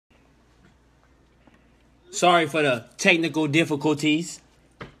Sorry for the technical difficulties.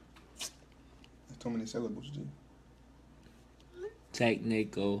 Too many syllables, G.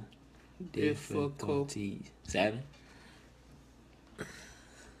 Technical difficulties. 7.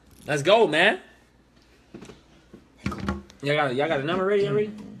 Let's go, man. Y'all got a number ready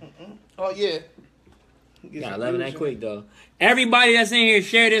already? Oh, yeah. Got 11 that quick, though. Everybody that's in here,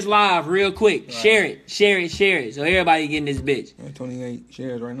 share this live real quick. Right. Share it. So everybody getting this bitch. 28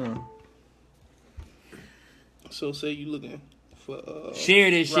 shares right now. So say you looking for share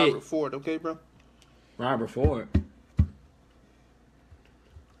this Robert shit. Robert Ford, okay, bro? Robert Ford.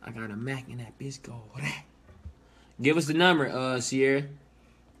 I got a Mac in that bitch. Go. Give us the number, Sierra.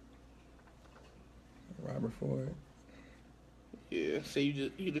 Robert Ford. Yeah, say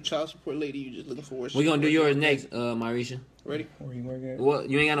you the child support lady. You just looking for work. We're gonna do yours next, Marisha. Ready? Where you work at? What?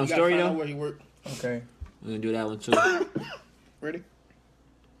 You ain't got no story though. Where he work? Okay. We're gonna do that one too. Ready?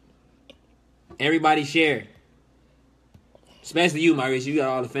 Everybody share. Especially you, Marisha. You got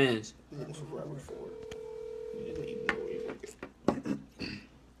all the fans. Looking for Robert Ford. You just need to know where you work at.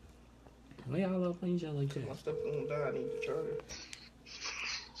 Why y'all up on each other like that? My stuff gonna die. I need the charger.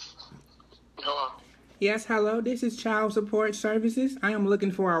 Hello. Yes, hello. This is Child Support Services. I am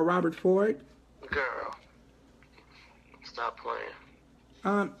looking for a Robert Ford. Girl, stop playing.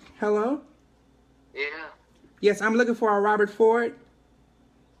 Hello? Yeah, Yes, I'm looking for a Robert Ford.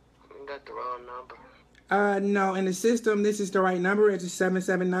 you got the wrong number. No, in the system, this is the right number. It's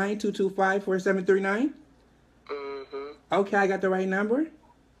 779-225-4739. Mm-hmm. Okay, I got the right number.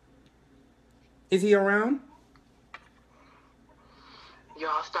 Is he around?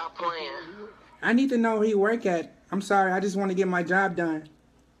 Y'all stop playing. I need to know where he work at. I'm sorry, I just want to get my job done.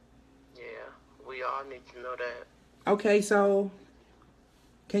 Yeah, we all need to know that. Okay, so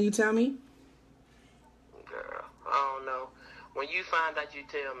can you tell me? Girl, I don't know. When you find out, you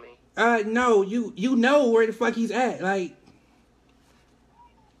tell me. No, you know where the fuck he's at. Like,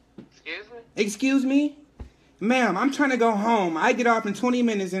 Excuse me? excuse me? Ma'am, I'm trying to go home. I get off in 20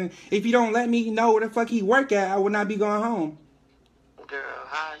 minutes, and if you don't let me know where the fuck he work at, I will not be going home. Girl,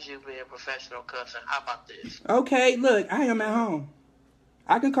 how's you being professional cussing? How about this? Okay, look, I am at home.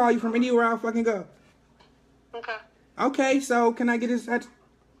 I can call you from anywhere I'll fucking go. Okay. Okay, so can I get his...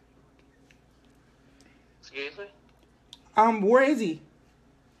 Excuse me? Where is he?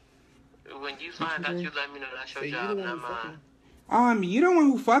 When you find out, you let me know. That's your job, not mine. You the one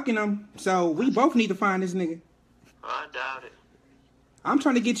who fucking him, so we both need to find this nigga. I doubt it. I'm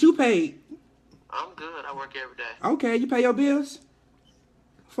trying to get you paid. I'm good. I work every day. Okay, you pay your bills?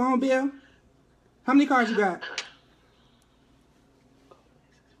 Phone bill? How many cars you got?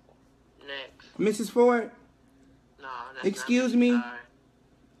 Next. Mrs. Ford? No, that's Excuse not me? Sorry.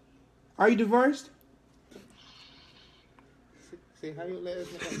 Are you divorced? Say how your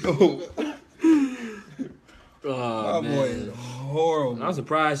last name? Oh, My man. boy is horrible. I'm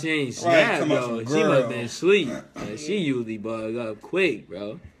surprised she ain't Right, snapped, come on, though. some She girl. must have been asleep. She usually bug up quick,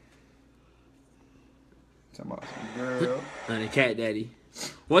 bro. Talking about some girl. And the cat daddy.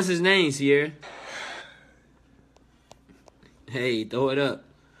 What's his name, Sierra? Hey, throw it up.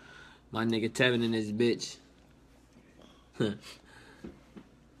 My nigga Tevin and his bitch.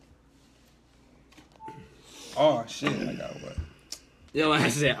 Oh, shit. I got what? Yo, I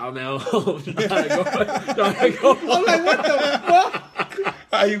said, I'm at home. I'm I'm like, what the fuck?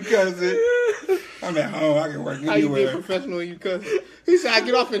 How you cousin? I'm at home. I can work How you being anywhere. professional when you cussing? He said, I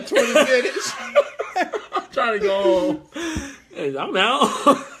get off in 20 minutes. trying to go home. Hey, I'm out.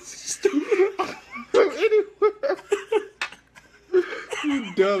 Anywhere.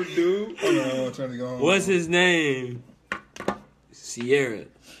 You dumb dude. I'm trying to go home. What's his name? Sierra.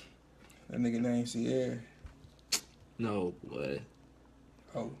 That nigga name Sierra. No, boy.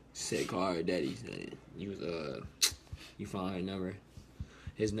 Oh. Said call her daddy's name. You was you found her number.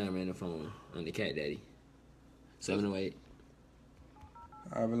 His number in the phone on the cat daddy. 708.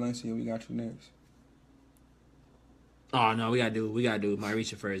 All right, Valencia, we got you next. Oh no, we gotta do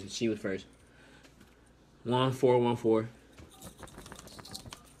Marisha first. She was first. 1414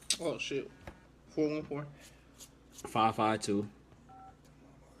 Oh, shit. 414. 552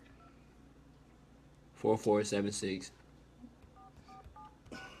 4476.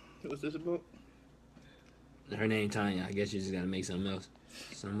 What's this about? Her name Tanya. I guess you just gotta make something else.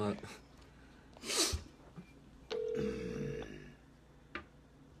 Something up.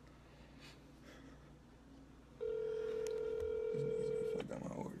 Fuck out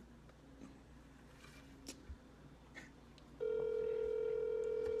my order.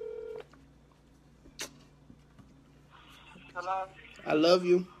 Hello? I love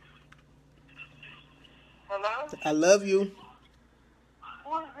you. Hello? I love you.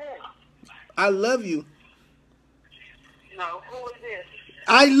 Who is this? I love you. No, who is this?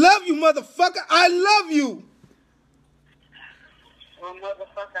 I love you, motherfucker. I love you. Well,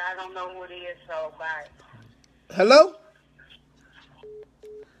 motherfucker, I don't know who it is, so bye. Hello?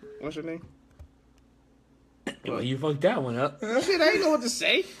 What's your name? Well, you fucked that one up. Shit, I ain't know what to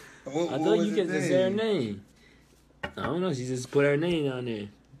say. I thought you could just say her name. I don't know. She just put her name on there.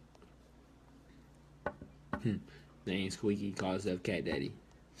 Name Squeaky calls herself Cat Daddy.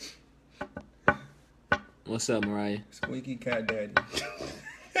 What's up, Mariah? Squeaky Cat Daddy.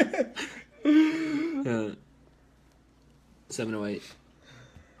 708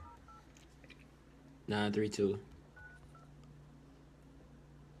 932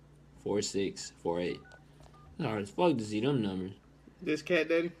 4648. It's hard as fuck to see them numbers. This Cat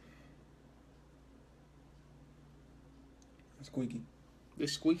Daddy? Squeaky.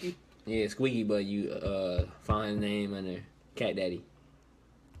 This Squeaky? Yeah, Squeaky, but you find the name under Cat Daddy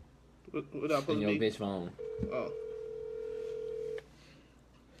What I supposed in to your be? bitch phone. Oh.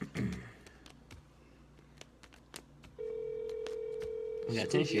 We got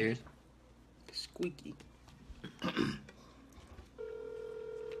 10 shares. Squeaky.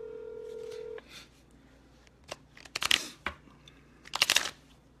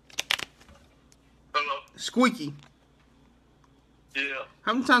 Hello? Squeaky. Yeah.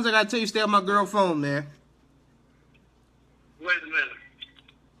 How many times I gotta tell you stay on my girl phone, man? Wait a minute.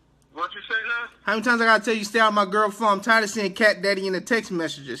 What you say now? How many times I gotta tell you stay on my girl phone? I'm tired of seeing Cat Daddy in the text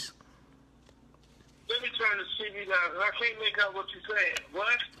messages. Let me turn the TV down, 'cause I can't make out what you're saying.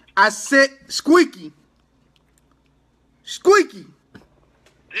 What? I said Squeaky. Squeaky.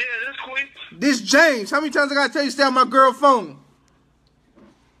 Yeah, this quick. This James. How many times I gotta tell you stay on my girl phone?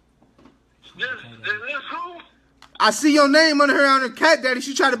 This who? I see your name under her on her Cat Daddy.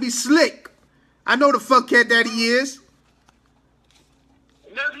 She try to be slick. I know the fuck Cat Daddy is.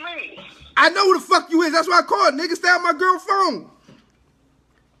 That's me. I know who the fuck you is. That's why I called. Nigga, stay on my girl phone.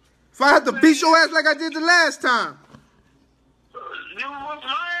 If I have to beat your ass like I did the last time. You whooped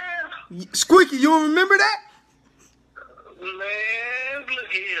my ass? Squeaky, you don't remember that? Man,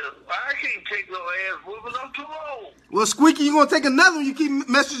 look here. I can't take no ass whooping. I'm too old. Well, Squeaky, you gonna take another one. You keep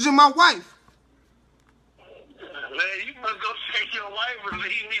messaging my wife. Man, you must go check your wife and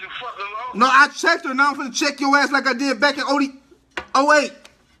leave me the fuck alone. No, I checked her. Now I'm finna check your ass like I did back in 08.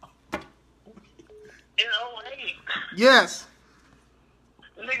 In 08. Yes.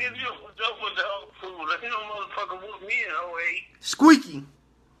 Nigga, you dope with the old fool. You don't motherfucker whoop me in 08. Squeaky,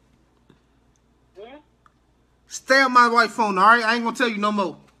 Hmm? stay on my wife's phone, all right? I ain't gonna tell you no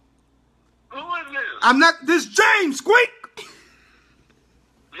more. Who is this? I'm not this James, Squeak.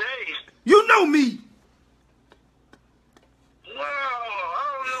 Jay. You know me. No,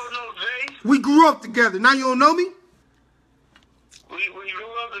 I don't know no Jay. We grew up together. Now you don't know me? We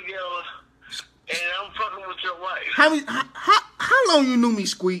grew up together, and I'm fucking with your wife. How long you knew me,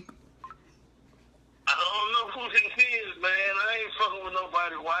 Squeak? I don't know who this is, man. I ain't fucking with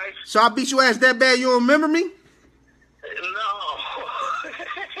nobody's wife. So I beat your ass that bad you don't remember me? No.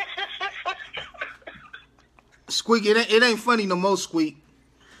 Squeak, it ain't funny no more, Squeak.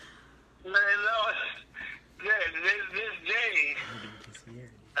 Man, no. This Jay.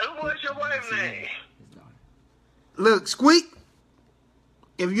 What's your wife's name? Look, Squeak,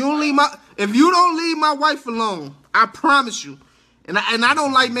 if you don't leave my wife alone, I promise you, and I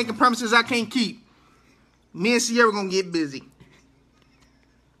don't like making promises I can't keep. Me and Sierra gonna get busy.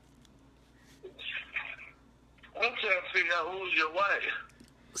 I'm trying to figure out who's your wife.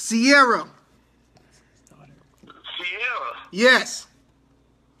 Sierra. Sierra. Yes.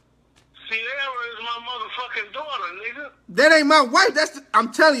 Sierra is my motherfucking daughter, nigga. That ain't my wife.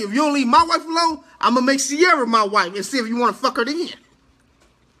 I'm telling you, if you don't leave my wife alone, I'm gonna make Sierra my wife and see if you want to fuck her then.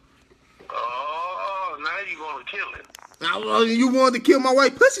 Oh, now you gonna kill him. Now, you wanted to kill my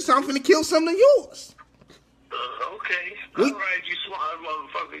white pussy, so I'm finna kill some of yours. Okay. We- All right, you smart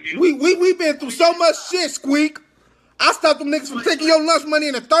motherfucker. You. We been through so much shit, Squeak. I stopped them niggas from taking your lunch money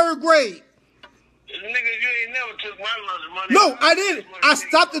in the 3rd grade. Nigga, you ain't never took my lunch money. No, I didn't. I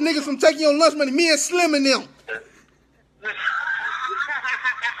stopped the niggas from taking your lunch money. Me and Slim and them.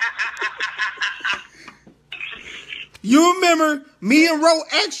 You remember me and Ro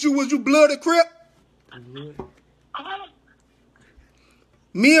asked you, was you blood or Crip?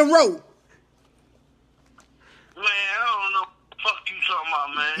 Me and Ro. Man, I don't know what the fuck you talking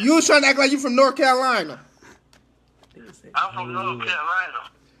about, man. You was trying to act like you from North Carolina. I'm from North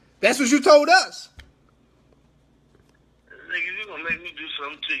Carolina. That's what you told us. Nigga, you gonna make me do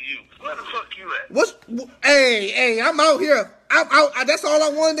something to you. Where the fuck you at? Hey, I'm out here. I'm out. That's all I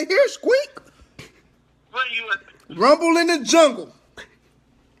wanted to hear, Squeak. Where you at? Rumble in the jungle.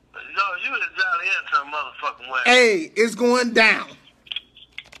 No, you at Jolly some motherfucking way. Hey, it's going down.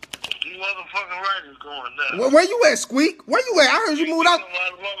 You motherfucking right is going down. Where you at, Squeak? Where you at? I heard you moved out.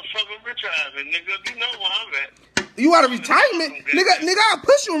 Motherfucking retirement, nigga. You know where I'm at. You out of retirement? Nigga, I'll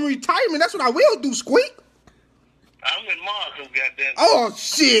push you in retirement. That's what I will do, Squeak. I'm in Markham, goddamn. Oh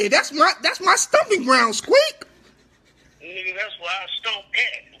shit, that's my stomping ground, Squeak. Nigga, that's where I stomp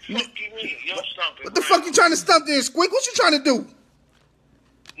at. Fuck you mean? Your stomping What the fuck you trying to stump there, Squeak? What you trying to do?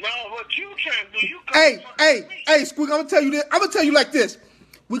 No, what you trying to do? You Hey, Squeak, I'm gonna tell you this. I'm gonna tell you like this.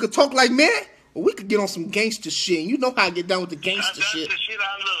 We could talk like men, or we could get on some gangster shit. And you know how I get down with the gangster shit. That's the shit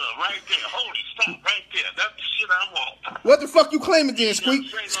I love, right there. Hold it, stop right there. That's the shit I want. What the fuck you claiming then, Squeak?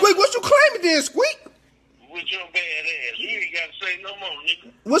 Squeak, what you claiming then, Squeak? With your bad ass. You ain't gotta say no more,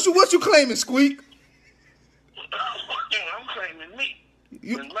 nigga. What you claiming, Squeak? I'm claiming me.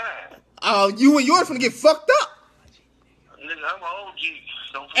 You, and mine. You and yours finna get fucked up. Nigga, I'm an OG.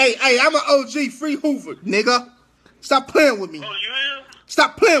 Hey, I'm an OG, free Hoover, nigga. Stop playing with me. Oh, you is?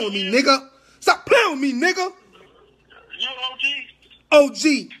 Stop playing with me, nigga. Stop playing with me, nigga. You OG?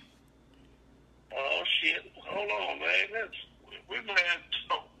 OG. Oh, shit. Hold on, man. We man.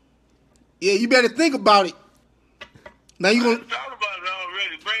 Yeah, you better think about it. Now you gonna. I thought about it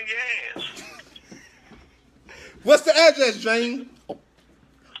already. Bring your ass. What's the address, Jane?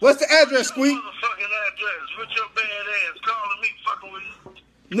 What's the address, Squeak? Motherfucking address. With your bad ass calling me fucking with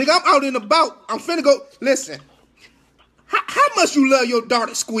you. Nigga, I'm out and about. I'm finna go. Listen. How much you love your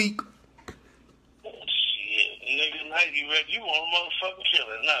daughter, Squeak? Oh, shit. Nigga, now you ready? You want a motherfucking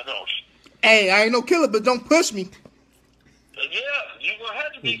killer now, don't you? Hey, I ain't no killer, but don't push me. Yeah, you gonna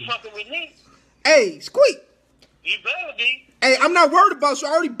have to be fucking with me. Hey, Squeak. You better be. Hey, I'm not worried about you.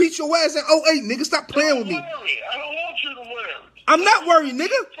 I already beat your ass in 08, nigga. Stop playing with me. Don't worry. I don't want you to worry. I'm not worried,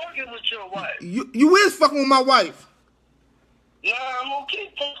 nigga. I'm fucking with your wife. You is fucking with my wife. Nah, I'm gonna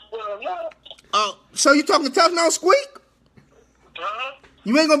keep fucking with her now. So you talking tough now, Squeak? Huh?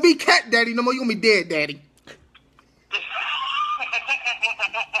 You ain't gonna be cat daddy no more. You gonna be dead daddy.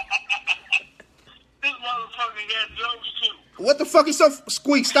 This motherfucker got jokes too. What the fuck is so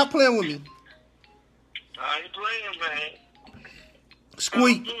Squeak? Stop playing with me. I ain't playing, man.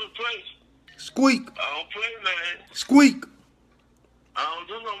 Squeak. I don't do it, play. Squeak. I don't play, man. Squeak. I don't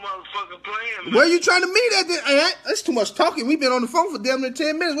do no motherfucking playing, man. Where you trying to meet at? That's too much talking. We've been on the phone for damn near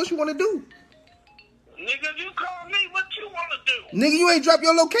 10 minutes. What you want to do? Nigga, you call me. What you want to do? Nigga, you ain't drop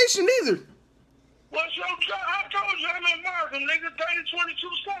your location either. What's your job? I told you I'm in Markham, nigga. 3022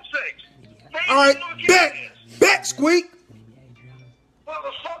 suspects. All right, bet, Squeak.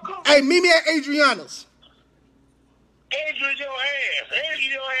 Motherfucker. Hey, meet me at Adriana's. Adrian your ass.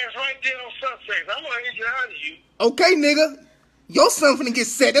 Adrian your ass right there on suspects. I'm gonna Adriana you. Okay, nigga. Your son finna get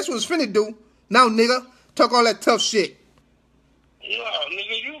set. That's what it's finna do. Now, nigga, talk all that tough shit. No,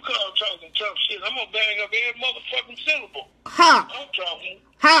 nigga, you call talking tough shit. I'm gonna bang up every motherfucking syllable. Ha! I'm talking.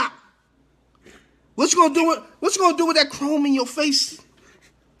 Ha! What you gonna do with that chrome in your face?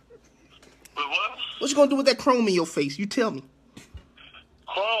 But what? What you gonna do with that chrome in your face? You tell me.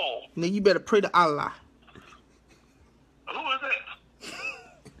 Chrome. Nigga, you better pray to Allah. Who is that?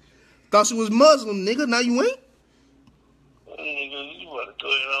 Thought you was Muslim, nigga. Now you ain't. Nigga, you better go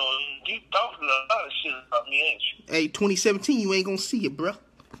on. You talking a lot of shit about me, ain't you? Hey, 2017, you ain't gonna see it, bruh.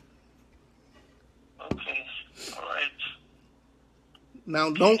 Okay. All right.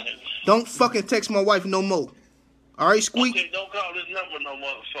 Now, don't fucking text my wife no more. All right, Squeak? Okay, don't call this number no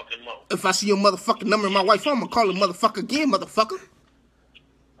motherfucking more. If I see your motherfucking number in my wife's phone, I'm gonna call the motherfucker again, motherfucker.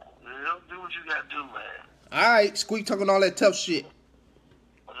 Don't do what you gotta do, man. All right, Squeak talking all that tough shit.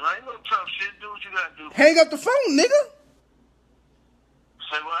 I ain't no tough shit. Do what you gotta do. Hang up the phone, nigga.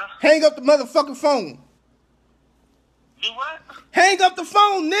 Say what? Hang up the motherfucking phone. Do what? Hang up the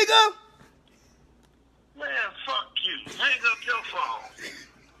phone, nigga. Man, fuck you. Hang up your phone.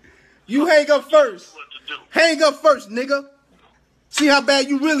 You hang up first. What to do? Hang up first, nigga. See how bad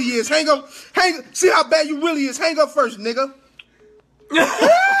you really is. See how bad you really is. Hang up first, nigga.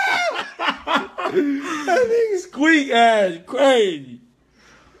 That nigga Squeak ass crazy.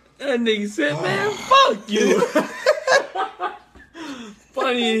 That nigga said, man, fuck you.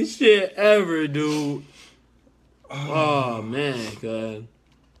 Funniest shit ever, dude. Oh, man, God.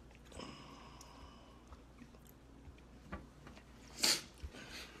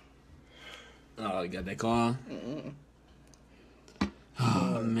 Oh, you got that call?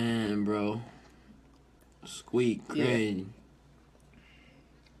 Oh, man, bro. Squeak, crazy.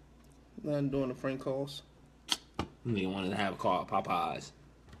 Nothing doing the prank calls. Nigga wanted to have a call at Popeyes.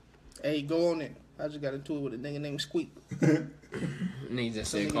 Hey, go on it. I just got into it with a nigga named Squeak. Nigga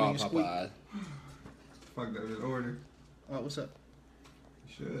just said call Popeyes. Fuck that, just order. Oh, what's up?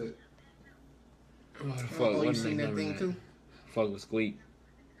 You should. Fuck, Oh, you what seen that thing too? Fuck with Squeak.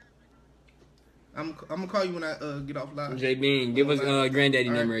 I'm gonna call you when I get off live. J Bean, give us granddaddy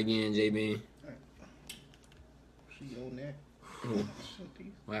All right. number again, J Bean. She on that.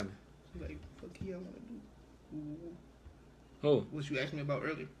 What happened? She's like, fuck yeah, I wanna do. Ooh. Oh, What you asked me about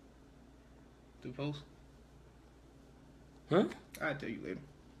earlier. The post. huh? I'll tell you later.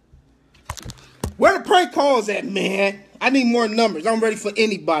 Where the prank calls at, man? I need more numbers. I'm ready for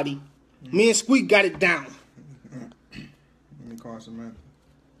anybody. Me and Squeak got it down. Let me call Samantha.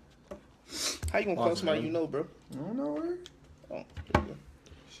 How you gonna call somebody you know, bro? I don't know her. Oh, there you go.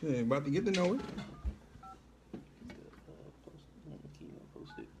 Shit, about to get to know her.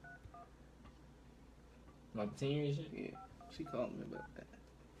 About 10 years? Yeah, she called me about that.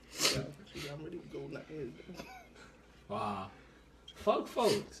 Yeah, I'm ready to go. Knock her head down. Wow. Fuck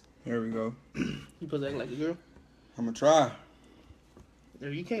folks. Here we go. You supposed to act like a girl? I'm gonna try.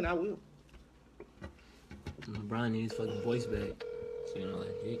 If you can't, I will. LeBron needs his fucking voice back. So you know,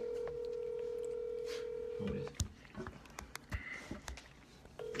 like, hey. What is it?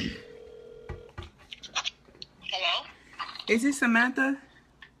 Hello? Is this Samantha?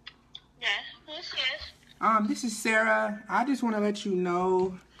 Yes, who's this? This is Sarah. I just want to let you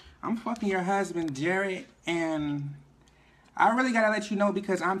know I'm fucking your husband, Jared, and I really gotta let you know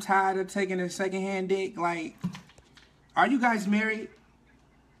because I'm tired of taking a secondhand dick. Like, are you guys married?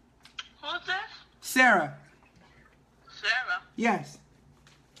 Who's this? Sarah. Sarah. Yes.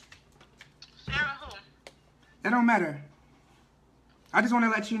 Sarah who? It don't matter. I just want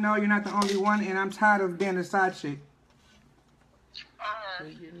to let you know you're not the only one, and I'm tired of being a side chick.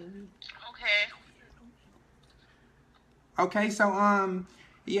 Okay. Okay, so,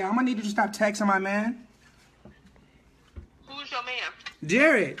 yeah, I'm gonna need you to stop texting my man. Who's your man?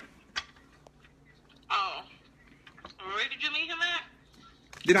 Jared. Oh. Where did you meet him at?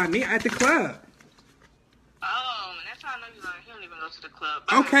 Did I meet at the club? Oh, that's how I know you like. He don't even go to the club.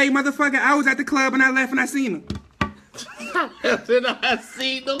 Okay, motherfucker, I was at the club and I left and I seen him. Then I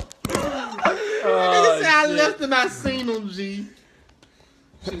seen them. Nigga said I left and I seen them, G.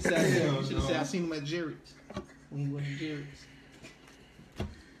 Should have said I seen him at Jared's. When he went to Jared's.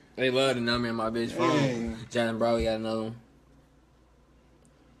 They love the number in my bitch phone. Hey. Jalen Brown got another one.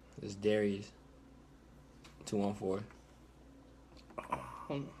 It's Darius. 214.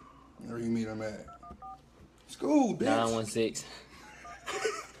 Where you meet him at? School, bitch. 916.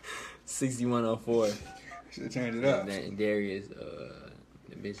 6104. Should've changed it up. Darius,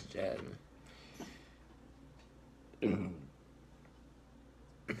 the bitch Jasmine.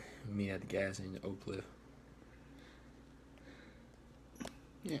 Me at the gas in the Oak Cliff.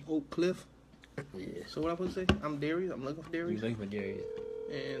 Yeah, Oak Cliff. Yeah. So what I supposed to say? I'm Darius. I'm looking for You Darius. looking for Darius?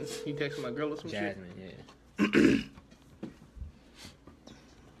 And he texted my girl or some shit. Jasmine, yeah.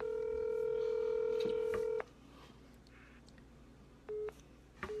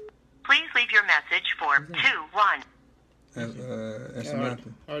 Please leave your message for 21. That's Samantha.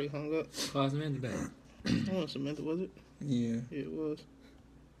 I already hung up. Call Samantha back. I want Samantha, was it? Yeah. Yeah, it was.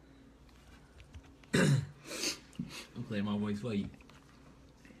 I'm playing my voice for you.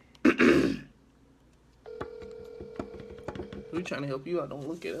 We trying to help you out. Don't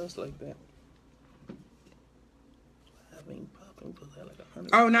look at us like that. I ain't popping for that like 100.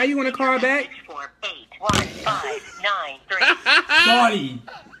 Oh, now you want to call back? Message for 81593. Sorry.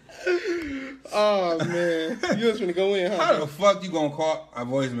 Oh, man. You just gonna go in, huh? How the fuck you gonna call a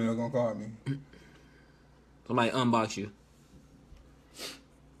voicemail? Gonna call me? Somebody unbox you.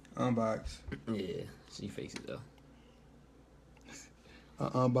 Unbox. Yeah, she fakes it though.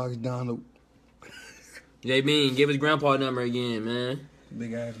 Unbox Donald. J Bean, give his grandpa number again, man.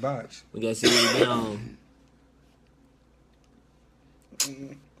 Big ass box. We gotta see what he been on.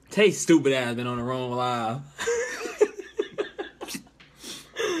 Tay stupid ass been on the wrong live.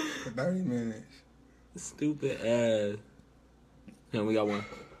 For 30 minutes. Stupid ass. Yeah, we got one.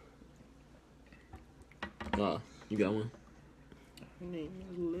 You got one? Her name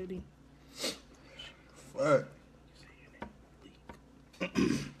is Letty. Fuck.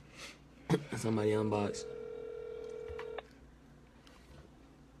 Somebody unbox.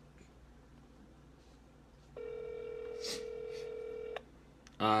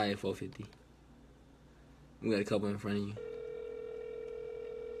 Alright, 450. We got a couple in front of you.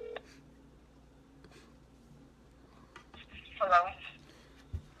 Hello?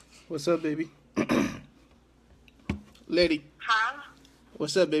 What's up, baby? Letty. Huh?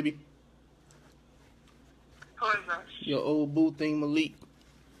 What's up, baby? Who is this? Your old boo thing, Malik.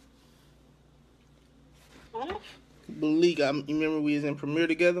 Who? Malik, you remember we was in Premiere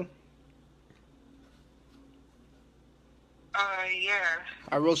together? Yeah.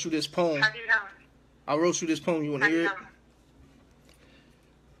 I wrote you this poem. How do you know? I'll roast you this poem. You want to hear it? Um,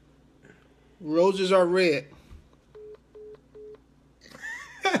 Roses are red.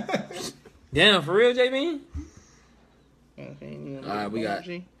 Damn, for real, JB? Okay, All right, we got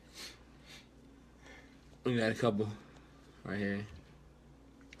a couple right here.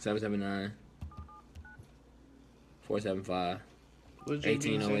 779 475 What's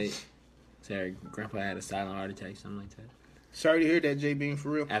JB 1808. say? Sorry, Grandpa had a silent heart attack, something like that. Sorry to hear that, J Bean, for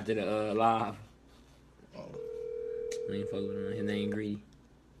real. After the live. Oh. I ain't fuck with him. His name Greedy.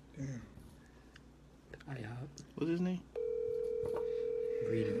 Damn. What's his name?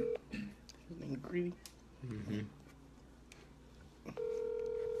 Greedy. His name Greedy. Mm-hmm.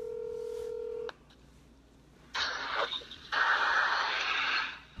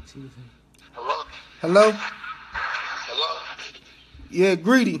 Hello? Hello? Hello? Yeah,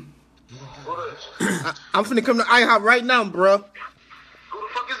 Greedy. Who this? I'm finna come to IHOP right now, bruh. Who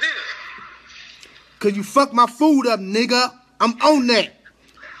the fuck is this? Cause you fucked my food up, nigga. I'm on that.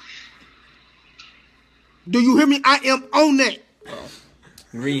 Do you hear me? I am on that.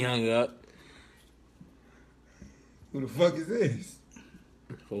 Greedy hung up. Who the fuck is this?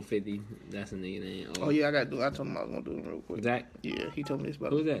 450. That's a nigga name. Oh yeah, I told him I was gonna do it real quick. Zach? Yeah, he told me this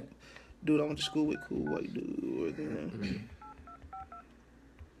about Who's that? dude I went to school with, cool white dude.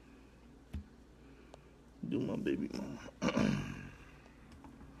 Do my baby mom.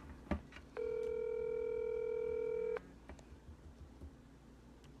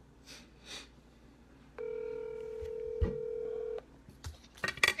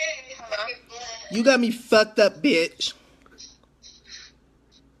 You got me fucked up, bitch.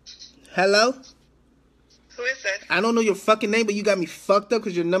 Hello? Who is this? I don't know your fucking name, but you got me fucked up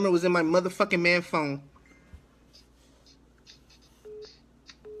because your number was in my motherfucking man phone.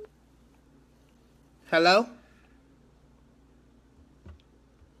 Hello?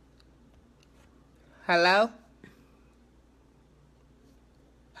 Hello?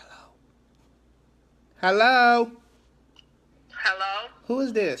 Hello? Hello? Hello? Who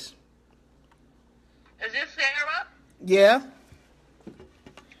is this? Is this Sarah? Yeah?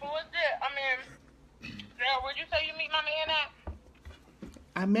 Who is this? I mean, Sarah, where'd you say you meet my man at?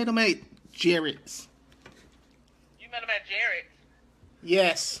 I met him at Jared's. You met him at Jared's.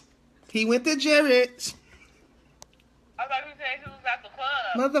 Yes. He went to Jared's. I thought you said he was at the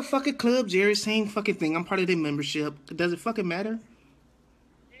club. Motherfucking club, Jared, same fucking thing. I'm part of their membership. Does it fucking matter?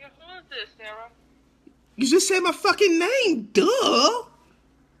 Yeah, who is this, Sarah? You just said my fucking name, duh. No,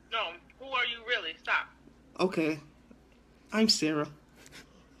 who are you really? Stop. Okay. I'm Sarah.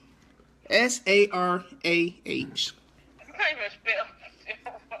 Sarah. You can't even spell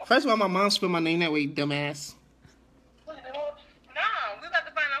Sarah. First of all, my mom spelled my name that way, dumbass. No, we got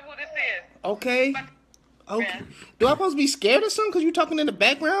to find out who this is. Okay. Okay. Do I supposed to be scared or something because you talking in the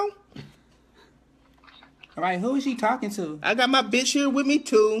background? All right, who is she talking to? I got my bitch here with me,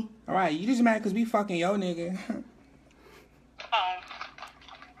 too. All right, you just mad because we fucking yo nigga.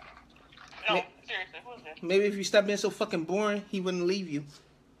 No, seriously, who is this? Maybe if you stop being so fucking boring, he wouldn't leave you.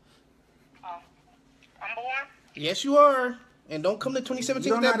 I'm born? Yes, you are. And don't come to 2017 You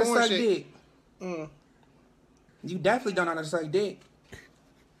don't with know that how to boring suck shit. dick. You definitely don't know how to suck dick.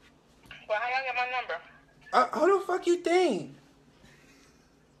 Well, how y'all get my number? Who the fuck you think?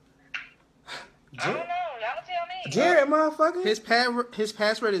 I don't know. Y'all tell me. Jared, motherfucker. His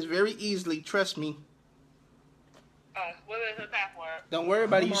password is very easily. Trust me. What is his password? Don't worry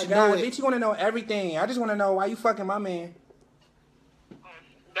about Oh it. You my should God, know it. bitch, you want to know everything. I just want to know why you fucking my man.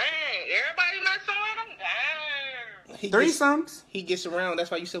 Dang, everybody messing with him? Dang. He gets, Threesomes. he gets around. That's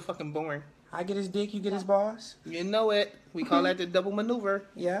why you so fucking boring. I get his dick, you get his balls. You know it. We call that the double maneuver.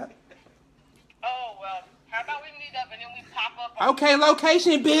 Yeah. Oh, well, how about we meet up and then we pop up? Okay,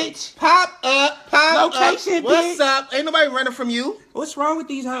 location, bitch. Pop up. Pop Location, up. What's bitch. up? Ain't nobody running from you. What's wrong with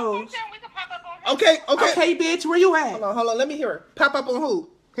these hoes? We can pop up on him. Okay. Okay, bitch, where you at? Hold on. Let me hear her. Pop up on who?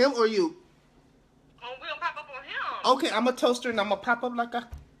 Him or you? Oh, we don't pop up on him. Okay, I'm a toaster and I'm gonna pop up like a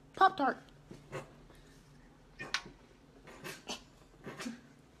Pop-Tart. This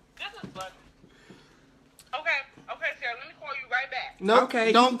is fun. Okay, Sarah, let me call you right back. No, Okay,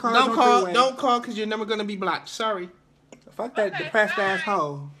 you don't can call us on call three-way. because you're never gonna be blocked. Sorry. Fuck that Okay, depressed bye. ass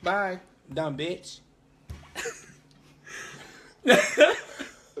hoe. Bye. Dumb bitch.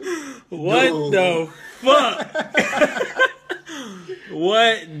 What the fuck?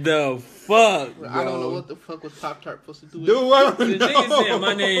 What the fuck? I don't know what the fuck was Pop-Tart supposed to do. Do what? The nigga said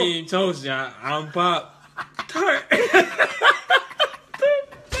my name Toast. I'm Pop Tart.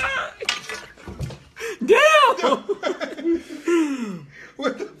 Damn!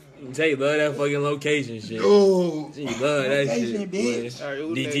 What the? Tay love that fucking location shit. Oh. She love that Location, shit. bitch. Boy. All right,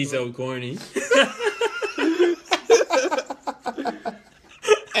 who DT next? so corny.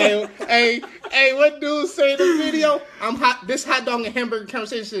 Hey, what dude say in the video? I'm hot. This hot dog and hamburger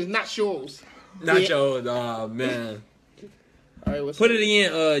conversation is not yours. Not yours. Oh man. All right, Put it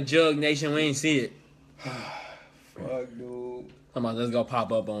in, Jug Nation. We ain't see it. Fuck, dude. Come on, let's go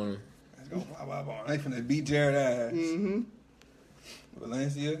pop up on him. Let's go pop up on. They finna beat Jared ass. Mm-hmm.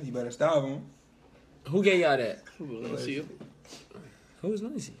 Valencia, you better stop him. Who gave y'all that? Valencia. Who's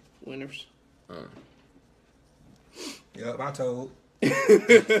Lacy? Winners. Yup, I told.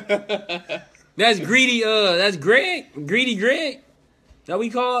 That's greedy. That's Greg. Greedy Greg. That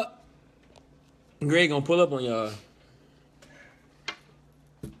we call it. Greg gonna pull up on y'all.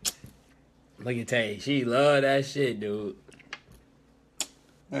 Look at Tay. She love that shit, dude.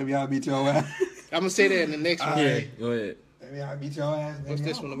 Maybe I'll beat your ass. I'm gonna say that in the next one. Yeah, go ahead. Maybe I'll beat your ass. What's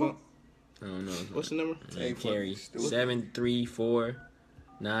this one about? I don't know. What's the number? Hey, Carrie. Stupid.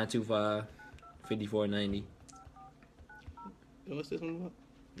 734-925-5490. What's this one about?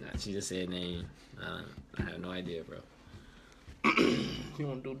 Nah, she just said name. I have no idea, bro. You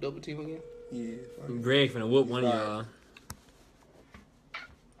wanna do double team again? Yeah. Fuck it. Greg finna whoop one of y'all.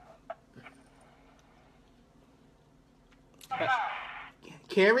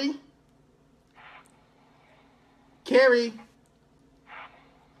 Carrie? Carrie?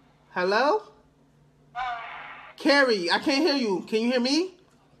 Hello? Carrie, I can't hear you. Can you hear me?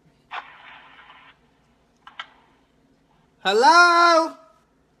 Hello?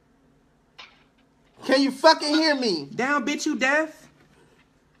 Can you fucking hear me? Down, bitch, you deaf?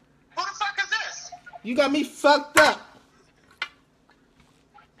 Who the fuck is this? You got me fucked up.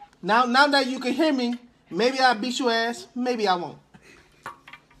 Now that you can hear me, maybe I'll beat your ass, maybe I won't.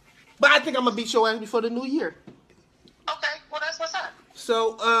 But I think I'm gonna beat your ass before the new year. Okay, well that's what's up.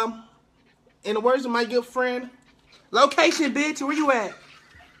 So, in the words of my good friend, Location, bitch. Where you at? Who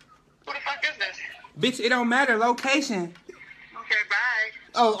the fuck is this? Bitch, it don't matter. Location. Okay, bye.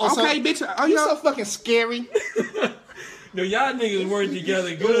 so, Okay, bitch. Oh, you're so fucking scary. No, y'all niggas work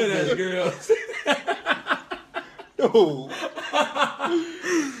together good as girls. No.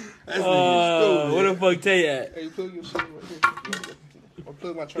 That's nigga Where the fuck Tay at? Hey, plug your shit right here. Or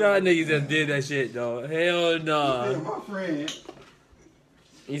plug my Y'all truck. niggas just did that shit, though. Hell no. Yeah, my friend.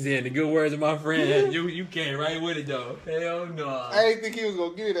 He's in the good words of my friend. You came right with it, though. Hell no. I didn't think he was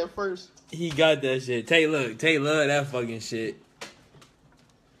gonna get it at first. He got that shit. Tay love that fucking shit.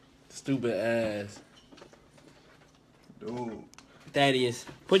 Stupid ass. Dude. Thaddeus.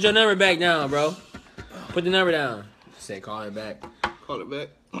 Put your number back down, bro. Put the number down. Say call it back. Call it back.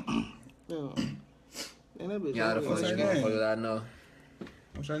 No. Man, that bitch. Y'all the What's funniest her name? motherfuckers I know.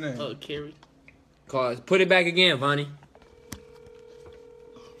 What's her name? Carrie. Call it. Put it back again, Vonnie.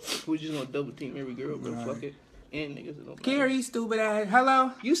 We just gonna double team every girl, bro. Right. Fuck it. And niggas that don't matter. Carrie, stupid ass.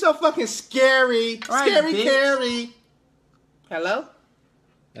 Hello? You so fucking scary. All right, Scary bitch. Carrie. Hello?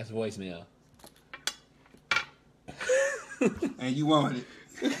 That's voicemail. And you want it.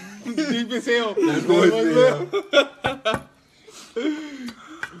 Deep as hell. That's voicemail.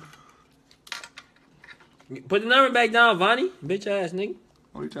 Put the number back down, Vonnie. Bitch ass nigga.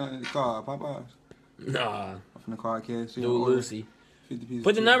 What are you trying to call? Popeyes? Nah. I'm finna call KFC. Do Lucy. 50 pieces.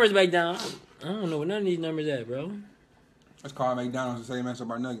 Put the of numbers back down. I don't know where none of these numbers at, bro. Let's call McDonald's and say they mess up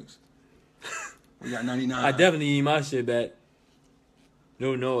our nuggets. We got 99. I definitely need my shit back.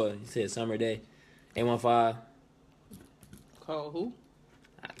 No Noah. He said summer day. 815. Call who?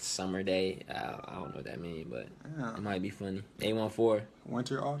 Summer day. I don't know what that means, but Yeah. it might be funny. 814.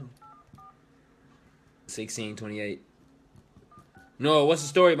 Winter, autumn. 1628. Noah, what's the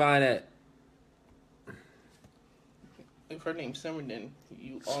story behind that? If her name's Summer, then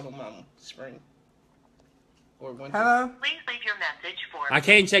you autumn, I'm spring. Or winter. Hello? Please leave your message for I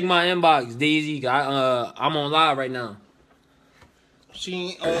can't check my inbox, DZ. I'm on live right now. She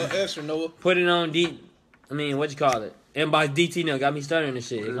ain't answer, Noah. Put it on what you call it? Inbox DT now. Got me stuttering and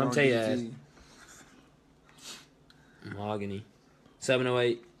shit. Put it I'm on tell you ass. DT. Mahogany.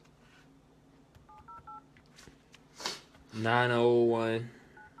 708. 901.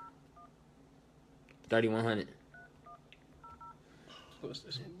 3100. What's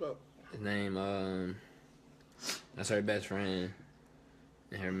this one about? His name, that's her best friend.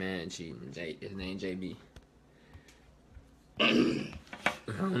 And her man cheating. His name JB. I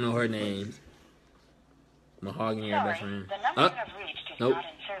don't know her name. Mahogany, her best friend. The number you have reached is Nope. not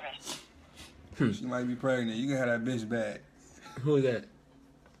in service. She might be pregnant. You can have that bitch back. Who is that?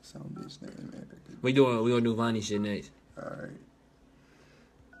 Some bitch named Erica. We gonna do Vonnie shit next. Alright.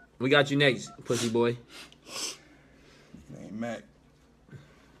 We got you next, pussy boy. Name Mac.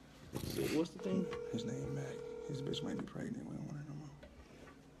 So what's the thing? His name Mac. His bitch might be pregnant. We don't want her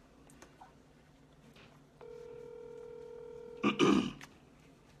no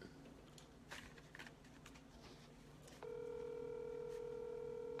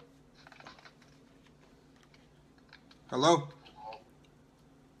Hello?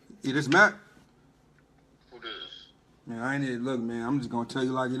 Yeah, this Mac? Who this? Man, I ain't need to look, man. I'm just gonna tell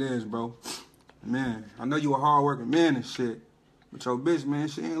you like it is, bro. Man, I know you a hard-working man and shit. But your bitch, man,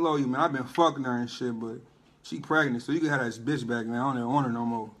 she ain't low you, man. I been fucking her and shit, but she pregnant, so you can have that bitch back, man. I don't even want her no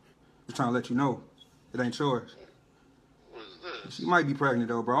more. Just trying to let you know. It ain't yours. What is this? She might be pregnant,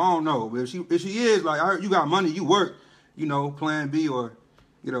 though, bro. I don't know. But if she is, like, I heard you got money, you work, you know, plan B or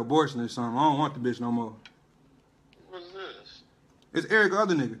get an abortion or something. I don't want the bitch no more. What is this? It's Erica,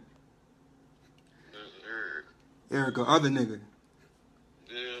 other nigga. This Eric. Erica, other nigga.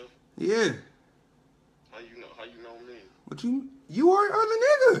 Yeah. Yeah. How you know me? What you are other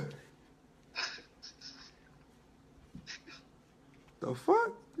nigga. The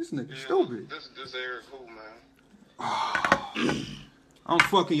fuck? This nigga stupid. This Eric who, man? I'm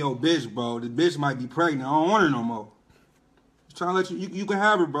fucking your bitch, bro. The bitch might be pregnant. I don't want her no more. Just trying to let you can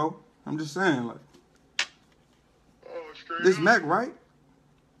have her, bro. I'm just saying, like. Oh, straight This up. Mac, right?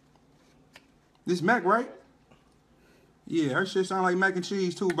 This Mac, right? Yeah, her shit sound like mac and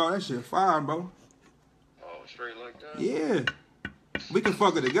cheese too, bro. That shit fire, bro. Oh, straight like that? Yeah. We can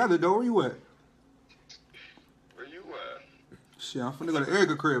fuck her together, though. Where you at? Where you at? Shit, I'm finna go to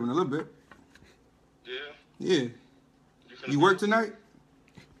Erica crib in a little bit. Yeah? Yeah. finna You work come tonight?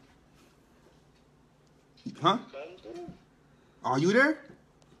 Huh? through? Are you there?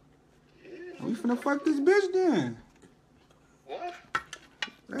 Yeah. We finna fuck this bitch then. What?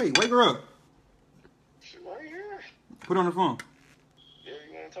 Hey, wake her up. She right here. Put her on the phone. Yeah,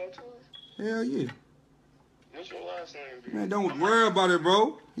 you wanna talk to her? Hell yeah. What's your last name, dude? Man, don't worry about it,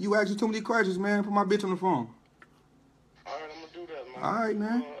 bro. You asking too many questions, man. Put my bitch on the phone. Alright, I'm gonna do that, man. All right,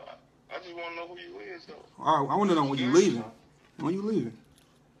 man. I just wanna know who you is, though. All right, I want to know when you leaving. When you leaving?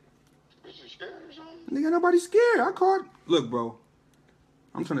 Is you scared or something? Nigga, nobody scared. I called. Look, bro.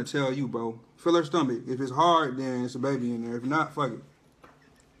 I'm trying to tell you, bro. Fill her stomach. If it's hard, then it's a baby in there. If not, fuck it.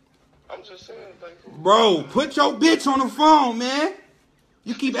 I'm just saying, like, Bro, put your bitch on the phone, man.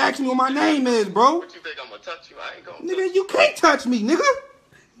 You keep asking me what my name is, bro. what you think I'm gonna touch you? I ain't gonna touch Nigga, you can't touch me, nigga.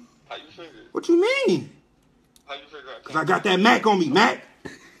 How you figure? What you mean? How you figure Cause I got that Mac on me, Mac.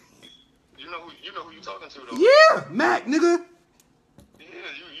 You know who you talking to, though? Yeah, Mac, nigga. Yeah,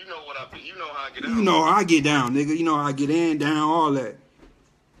 you know what you know how I get out. You know how I get down, nigga. You know how I get in, down, all that.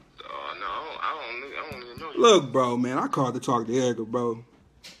 No, I don't even know you. Look, bro, man, I called to talk to Erica, bro.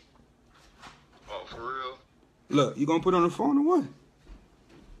 Oh, for real? Look, you gonna put on the phone or what?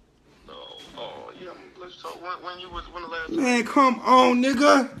 Oh, yeah. Let's talk. When the last time? Man, come on,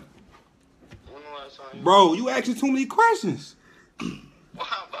 nigga. When the last time? Bro, you asking too many questions. Well,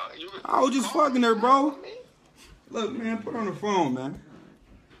 how about you? I was just fucking her, bro. Me? Look, man, put her on the phone, man.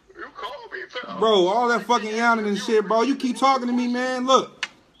 You called me, pal. Bro, all that fucking yawning and shit, bro. You keep talking to me, man. Look,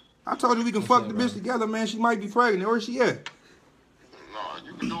 I told you we can fuck the bitch together, man. She might be pregnant. Where she at? No,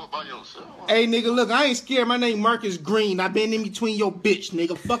 you can do it by yourself. Hey, nigga, look, I ain't scared. My name Marcus Green. I been in between your bitch,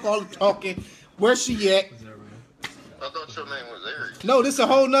 nigga. Fuck all the talking. Where she at? I thought your name was Eric. No, this a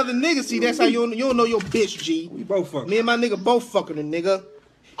whole nother nigga. See, that's how you don't know your bitch, G. We both fucking. Me and my nigga both fucking her, nigga.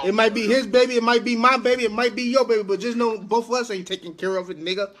 It might be his baby, it might be my baby, it might be your baby, but just know both of us ain't taking care of it,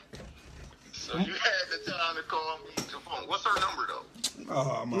 nigga. So you had the time to call me to phone. What's her number, though?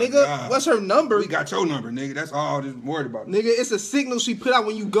 Oh, my Nigga, God. what's her number? We got your number, nigga. That's all I'm just worried about. Nigga, it's a signal she put out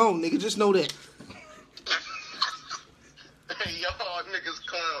when you go, nigga. Just know that. Hey, y'all niggas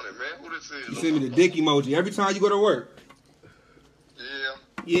clowning, man. Who this is? You send me the dick emoji every time you go to work. Yeah.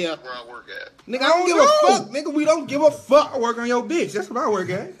 Yeah. That's where I work at. Nigga, I don't give a fuck. Nigga, we don't give a fuck. I work on your bitch. That's what I work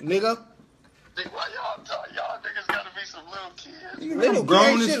at. Nigga. Why y'all niggas gotta be some little kids? Nigga, I'm Little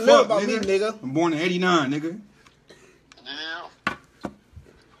grown kid as shit fuck, little about nigga. me, nigga. I'm born in 89, nigga. Yeah.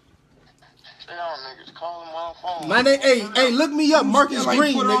 Y'all niggas calling my phone. My name, hey, look me up, Marcus Like,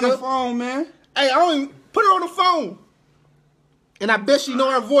 Green, put her on the nigga. phone, man. Hey, I don't even put her on the phone. And I bet she know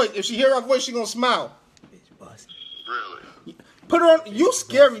her voice. If she hear her voice, she gonna smile. Really? Put her on. You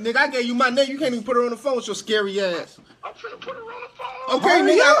scary, nigga. I gave you my name. You can't even put her on the phone with your scary ass. I'm finna put her on the phone. Okay,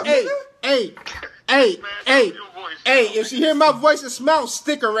 Hurry nigga. up, Hey, hey, Man, hey, your voice. hey. If she hear my voice and smile,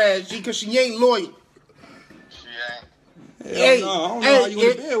 stick her ass, G, because she ain't loyal. She ain't. Hell no, I don't know how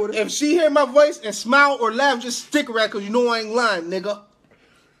you in bed with her. if she hear my voice and smile or laugh, just stick her ass, because you know I ain't lying, nigga.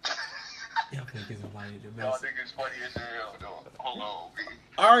 Y'all niggas funny as hell, though. Hold on, B.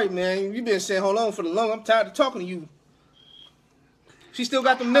 All right, man. You been saying hold on for the long. I'm tired of talking to you. She still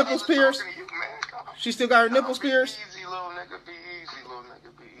got them nipples pierced? Talking to you, man. She still got her nipples Be pierced? easy, little nigga. Be easy, little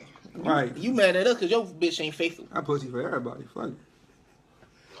nigga. Be easy. Right. You mad at us because your bitch ain't faithful. I pussy for everybody. Fuck it.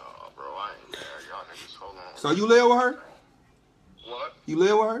 No, bro, I ain't mad. Y'all niggas, hold on. So you live with her? What? You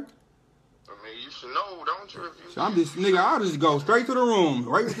live with her? I mean, you should know, don't you? So I'm just, nigga, I'll just go straight to the room,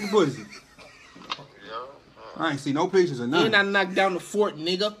 right to the pussy. I ain't see no pictures or nothing. And I knocked down the fort,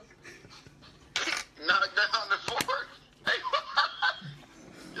 nigga. Knocked down the fort? Hey,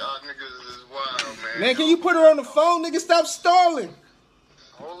 y'all niggas is wild, man. Man, can you put her on the phone, nigga? Stop stalling.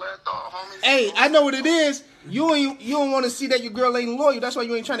 Hold that thought, homie. Hey, I know what it is. You don't want to see that your girl ain't loyal. That's why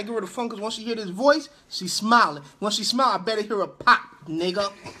you ain't trying to give her the phone, because once she hear this voice, she's smiling. Once she smile, I better hear her pop,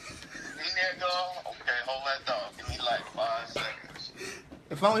 nigga. Nigga, okay, hold that thought. Give me like 5 seconds.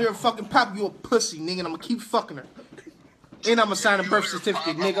 If I don't hear her fucking pop, you a pussy, nigga, and I'm going to keep fucking her. And I'm going to sign a birth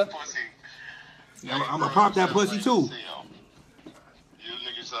certificate, nigga. I'm going to pop that pussy, too. You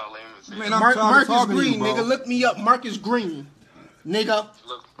niggas all lame as hell. Man, I'm tired of talking Green, to you, bro. nigga. Look me up. Marcus Green, nigga.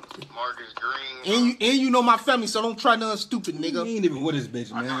 Look, Marcus Green. And you know my family, so don't try nothing stupid, nigga. He ain't even with his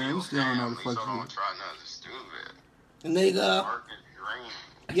bitch, man. You still don't know the fuck so you. don't try nothing stupid. Nigga. Marcus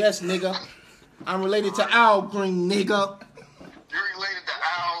Green. Yes, nigga. I'm related to Al Green, nigga. You're related to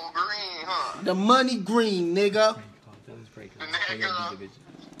Al Green, huh? The money green, nigga. The nigga.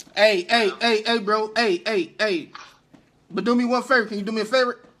 Hey, bro. Hey. But do me one favor. Can you do me a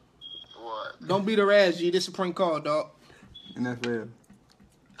favor? What? Don't beat her ass, G. This is a prank call, dog. And that's real.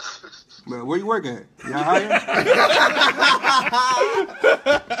 But where you work at? Y'all hiring?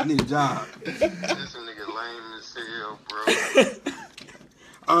 I need a job. This nigga lame as hell, bro.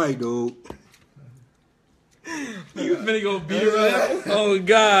 Alright, dude. You finna go beat her up? Oh,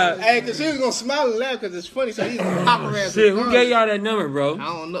 God. Hey, because he was going to smile and laugh because it's funny, so he's going to pop her ass. Shit, who gave y'all that number, bro? I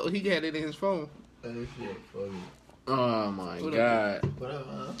don't know. He had it in his phone. Oh, my God. What up,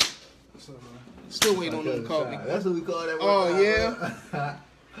 man? Still waiting on them to call me. That's what we call that. Oh, yeah?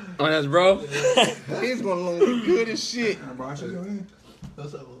 Oh, that's bro? He's going to look good as shit. What's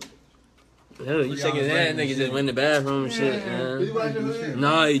up, bro? Hell, you shaking his ass, nigga just went in the bathroom and shit, man. Did you wash your hands?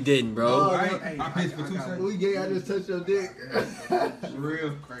 No, he didn't, bro. I pissed for 2 seconds. We gay, I just touched your dick.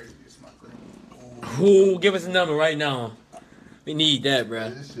 Real. Crazy. It's my thing. Who? Give us a number right now. We need that, bro.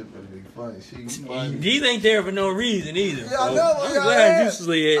 This shit finna be funny. She funny. These ain't there for no reason either. Yeah, I bro. know. I'm glad you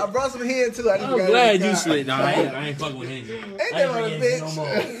slid. I brought some head too. I'm glad you slid. No, I ain't fucking with Hennessy. Ain't that what a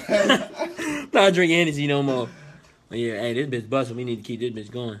bitch? Not drinking Hennessy no more. But yeah, hey, this bitch busting. We need to keep this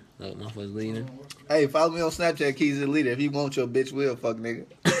bitch going. Look, motherfuckers leaving. Hey, follow me on Snapchat, Keys the Leader. If you want your bitch will, fuck nigga.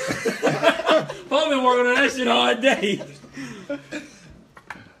 I've been working on that shit all day.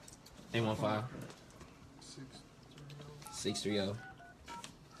 815 630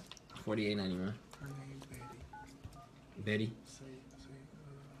 4891. Betty.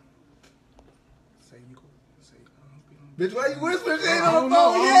 Bitch, why you whispering? She ain't on the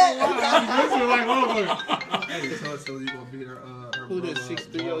phone yet. Hey, so you gonna beat her? Who this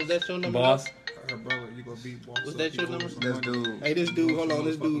 630? Is that your number? Boss. Her brother, you gonna beat boss. Was that your number? That's dude. Hey, this dude. Hold on,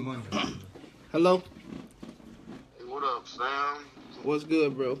 this dude. Hello. Hey, what up, Sam? What's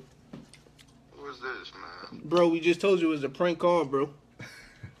good, bro? Who's this, man? Bro, we just told you it was a prank call, bro.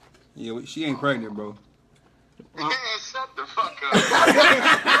 Yeah, she ain't pregnant, bro. Man, shut the fuck up.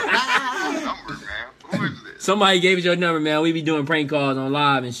 Number, man. Who is this? Somebody gave us your number, man. We be doing prank calls on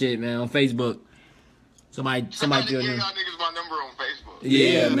live and shit, man, on Facebook. Somebody Gave gave y'all niggas my number on Facebook.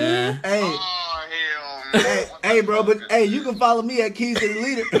 Yeah, man. Hey, Oh, hell, man. hey, bro, but hey, you can follow me at Keys to the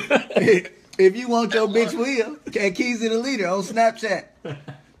Leader. If you want your bitch will, at Keys to the Leader on Snapchat.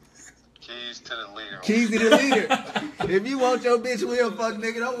 Keys to the Leader. Keys to the Leader. If you want your bitch will, fuck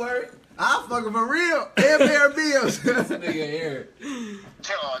nigga, don't worry. I'll fuck her for real. And pay her bills. Nigga here.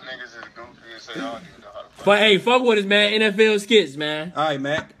 Tell all niggas is goofy and say y'all don't even know how to fuck. But hey, fuck with us, man. NFL skits, man. Alright,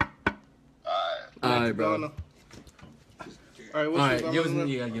 Mac. Alright, bro. Alright, what's Alright, your give us number?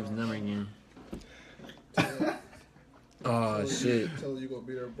 you gotta give us the number again. Oh shit. Tell her you gonna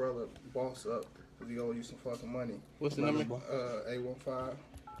beat her brother boss up because he owe you some fucking money. What's the number? 815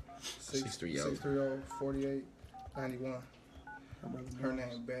 630. 630 4891. Her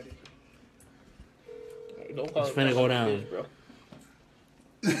name Betty. Don't call It's it finna go down. bitch, bro.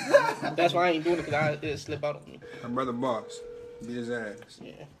 That's why I ain't doing it, because it'll slip out on me. Her brother boss. Beat his ass.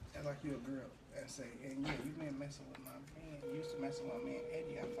 Yeah. Act like you a girl and say, and yeah, you been messing with my man. You used to messing with my man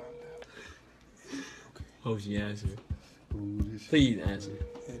Eddie, I found out. Hope she answer. Please answer.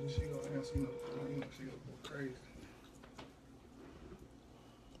 She gonna answer, you know she gonna go crazy.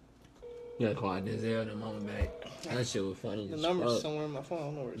 You gotta call Denzel the moment back. That shit was funny. The as number's fuck. somewhere in my phone. I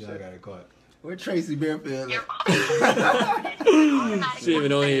don't know where it's I at. got it caught. Where Tracy Bearfield at? She even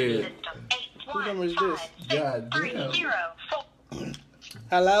don't hear it. Whose number is this? God damn.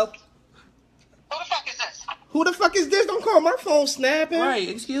 Hello? Who the fuck is this? Who the fuck is this? Don't call my phone snapping. Right,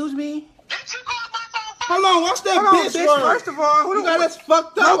 excuse me? Did you call my phone? Hold on, what's that Hold on, bitch bitch. word? First of all, who You got us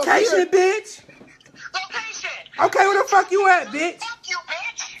fucked up. location, bitch? Okay, where the fuck you at, bitch? Fuck you,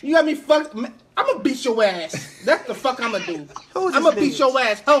 bitch. You got me fucked. I'm gonna beat your ass. That's the fuck I'm gonna do. Who's I'm this gonna beat bitch? your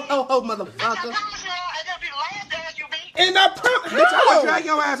ass. Ho, ho, ho, I motherfucker. promise you, and that'll be the last ass you beat. And I Bitch, I would drag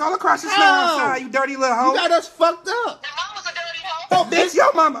your ass all across the snow outside, you dirty little hoe. You got us fucked up. Your mama's a dirty hoe. Oh, Bitch,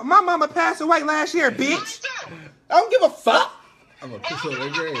 your mama. My mama passed away last year, bitch. I don't give a fuck. I'm gonna piss on their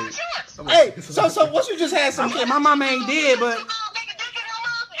grave. Hey, so what you just had some? Okay, my mama ain't dead, but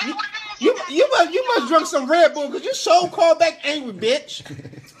You must drink some Red Bull because you so called back angry, bitch.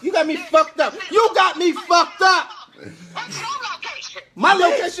 You got me fucked up. You got me fucked up. What's your location? My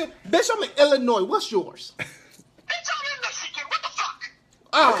location, bitch, I'm in Illinois. What's yours? Bitch, I'm in Michigan. What the fuck?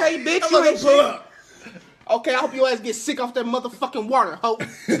 Oh, okay, bitch, I'm you gonna ain't pull shit. up. Okay, I hope your ass get sick off that motherfucking water, ho. Well, I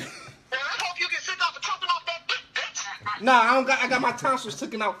hope you get sick off of choking off that dick, bitch. Nah, I got my tonsils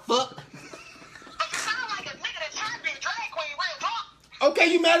taken out. Fuck. But you sound like a nigga that's trying to be a drag queen real talk. Okay,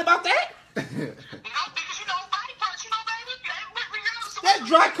 you mad about that? You know, because you know, body parts, you know, baby. Regardless of That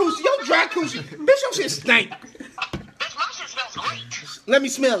dry coochie, your dry coochie, bitch, your shit stink. Bitch, my shit smells great. Let me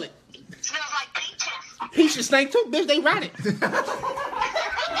smell it. Smells like peaches. Peaches stink too, bitch. They rotted.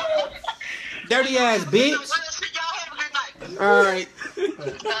 Dirty ass bitch. Real shit, y'all have a good night. All right.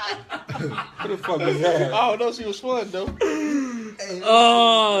 Who the fuck is that? I don't know. She was fun though.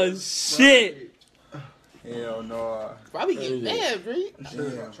 Oh shit! Hell no. Probably get mad, Reed.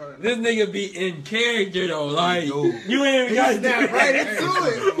 This nigga be in character though. Like you ain't even got that Right into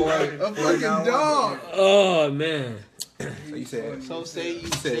it. A fucking dog. Oh man. So you said, So say you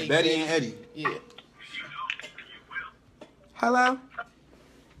said Betty and Eddie. Yeah. Hello?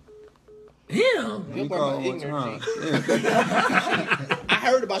 Him. You We my call him one ignorant, time. G. I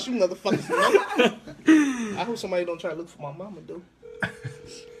heard about you motherfuckers. I hope somebody don't try to look for my mama, dude.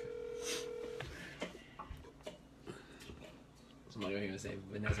 Somebody right here say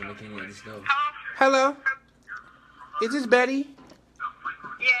Vanessa McKinney at the stove. Hello? Is this Betty?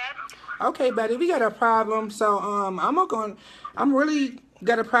 Yes. Okay, Betty, we got a problem. So, I'm really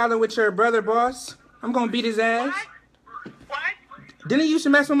got a problem with your brother, boss. I'm gonna beat his ass. What? Didn't you used to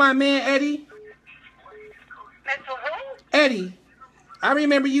mess with my man, Eddie? That's a who? Eddie. I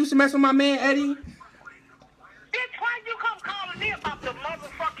remember you used to mess with my man, Eddie. Bitch, why you come calling me about the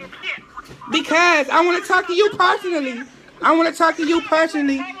motherfucking shit? Because I want to talk to you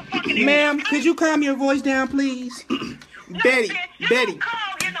personally. Ma'am, could you calm your voice down, please? Betty, calm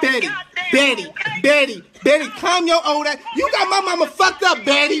your old ass. You got my mama fucked up,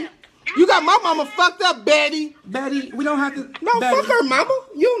 Betty. You got my mama fucked up, Betty. Betty, we don't have to. No, Betty. fuck her, mama.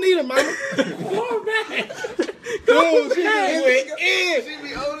 You don't need her, mama. Go back.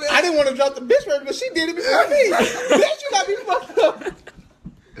 I didn't want to drop the bitch word, but she did it before me. Bitch, you got me fucked up.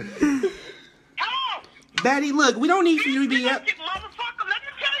 Hello? Betty, look, we don't need for you to be up. Motherfucker, let me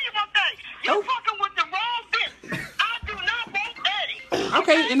tell you one thing. You Oh. fucking with the wrong bitch. I do not want Eddie.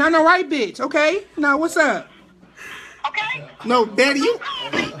 Okay, and I'm the right bitch, okay? Now, what's up? Okay? No, Betty, you.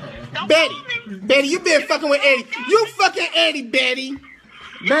 Betty, you been fucking with Eddie. You fucking Eddie, Betty.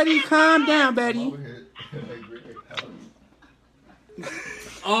 Betty, calm down, Betty.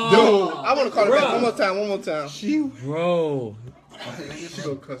 Oh, I want to call her back one more time. bro. She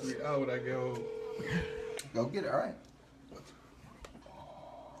gonna cuss me out when I get home. Go get it, all right. What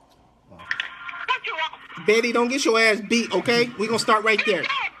you want? Betty, don't get your ass beat, okay? We gonna start right there.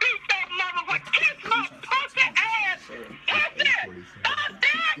 Don't beat that motherfucker. Kiss my pussy ass. Kiss it. Stop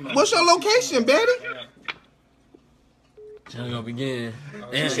that. What's your location, Betty? Trying to go begin.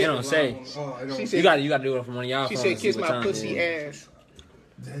 And they don't say. Oh, I don't. She You said, got to do it from one of y'all she phones. said, to kiss see what my time pussy it ass.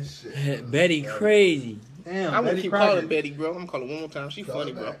 That shit. is. Betty crazy. Damn, I want to Betty keep Crocker. calling Betty, bro. I'm gonna call her one more time. She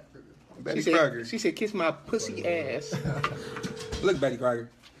funny, bro. Betty She Crocker. said, kiss my pussy ass. Look, Betty Crocker.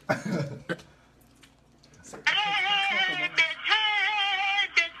 Hey, bitch.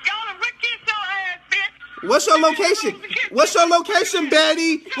 Y'all done kiss your ass, bitch. What's your location? What's your location,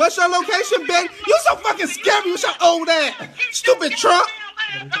 Betty? What's your location, Betty? You so fucking scary with your old ass. Stupid Trump.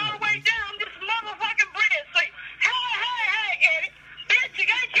 All the way down this motherfucking bread seat. Hey, Eddie. Bitch, you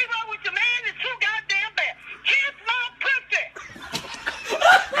gotta keep up with your man. It's too goddamn bad. Kiss my pussy.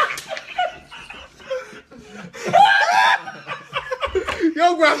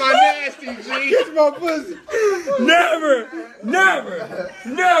 Your grandma nasty, G. Kiss my pussy. Never.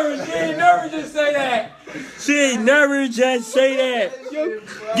 She ain't never just say that. She ain't never just say that.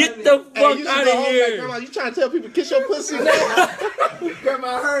 Get the Hey, fuck you should out go of home like, here. Grandma, you trying to tell people kiss your pussy now?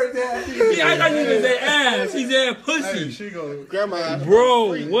 Grandma heard that. Yeah, I thought you just said ass. He said Hey, pussy. she gonna. Grandma.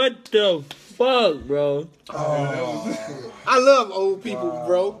 Bro, what the fuck, bro? I love old people,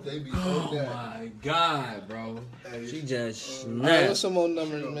 bro. They be so Oh bad. my god, bro. She just All right, what's snapped. some more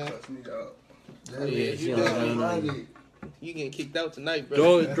numbers, man? Cuss me out. Yeah, she don't like me. You getting kicked out tonight,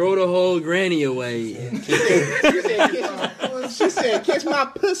 bro. Throw the whole granny away. She said, kiss my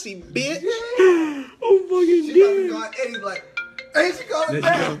pussy, bitch. Oh, fucking She dead. about to go Eddie like, hey, she calling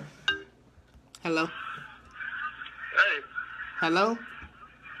back. Hello? Hey, Hello?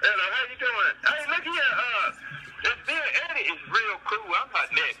 hello, how you doing? Hey, look here, this being Eddie is real cool. I'm her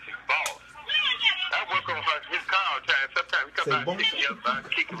next boss. I work on his car all the time. Sometimes he come out and pick me up, I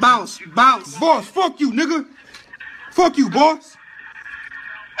kick him. Bounce. Boss, fuck you, nigga. Fuck you, boss.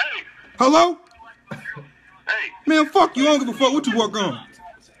 Hey, Hello? hey. Man, fuck you. I don't give a fuck what you work on.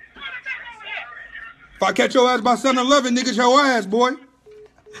 If I catch your ass by 7-Eleven, nigga, your ass, boy.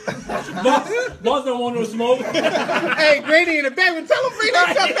 Boss don't want no smoke. Hey, Granny in the back. Tell him bring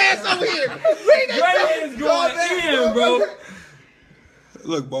that tough ass over here. Bring that Granny is going in, bro.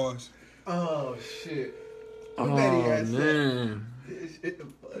 Look, boss. Oh, shit. Oh, man. man. This shit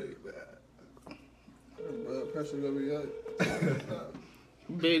funny, man. Blood pressure gonna be up.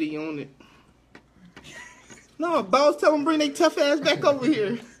 Betty on it. No, boss, tell him bring their tough ass back over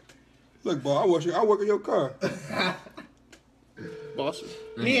here. Look, boss, I work in your car. Boss,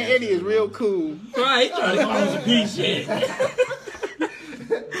 me and Eddie is real cool. Right, he trying to call us a piece of shit.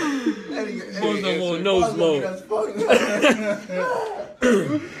 Boss don't want no smoke.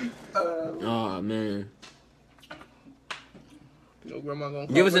 Oh, man. No grandma gonna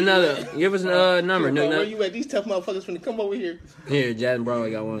Give us another number. No, Where you at? These tough motherfuckers finna come over here. Here, Jasmine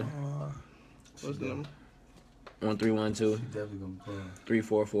Broadway got one. What's the number? 1312 Definitely gonna play.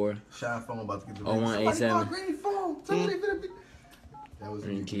 344 Shine phone about to get the 0187. Granny phone. Tell me they finna be. That was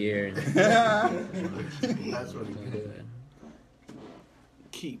And Kier. That's really good.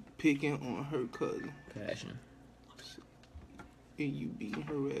 Keep picking on her cousin. Passion. And you beating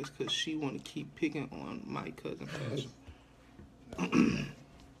her ass because she want to keep picking on my cousin.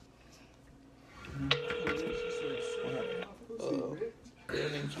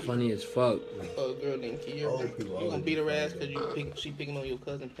 Funny as fuck. A girl named Kiera. You gonna beat her ass because she picking on your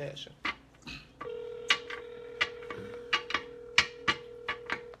cousin Passion.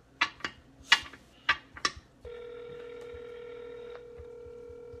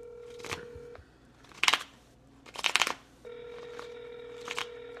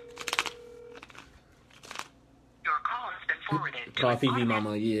 Call Fifi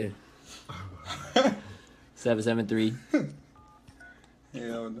Mama, yeah. 773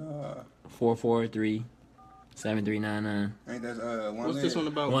 Hell nah. 443 7399. Ain't that one What's leg? this one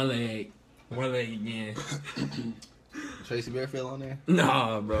about? One leg again. Tracy Bearfield on there?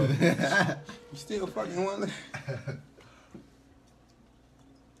 Nah, bro. You still fucking one leg?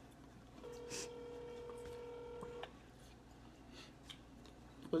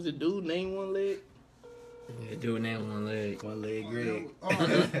 What's the dude name one leg? Yeah, dude name one leg. One leg Greg. Oh,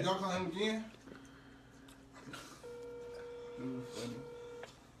 y'all call him again?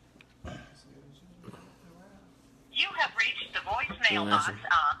 You have reached the voicemail box of...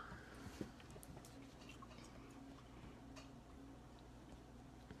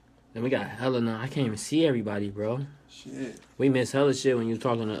 Then we got hella no. I can't even see everybody, bro. Shit. We missed hella shit when you was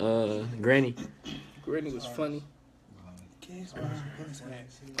talking to Granny. Granny was funny.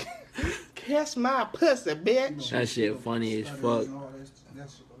 Kiss my pussy, bitch. That shit funny as fuck.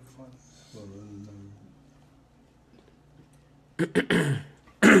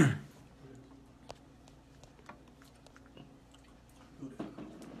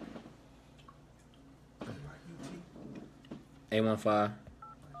 (815)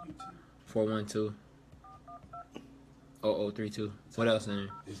 412 0032. What else in there?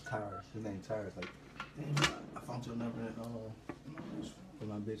 It's Tyrus. His name Tyrus. Like, I found your number in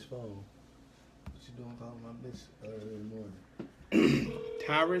my bitch phone. What you doing calling my bitch early in the morning?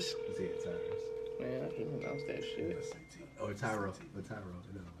 Tyrus? Yeah, Tyrus. Man, I can pronounce that shit. Or Tyro. But Tyro.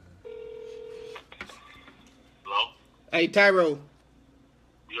 It doesn't matter. Hello? Hey, Tyro.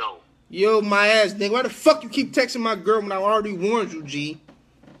 Yo. Yo, my ass, nigga. Why the fuck you keep texting my girl when I already warned you, G?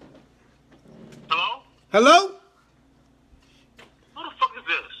 Hello? Hello? Who the fuck is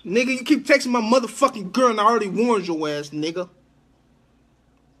this? Nigga, you keep texting my motherfucking girl and I already warned your ass, nigga.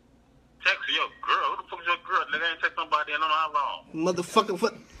 Text your girl. Who the fuck is your girl? Nigga ain't text somebody in I don't know how long. Motherfucking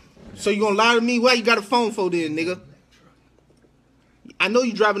fuck. So you gonna lie to me? Why you got a phone for then, nigga? I know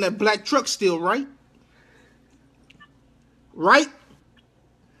you driving that black truck still, right? Right?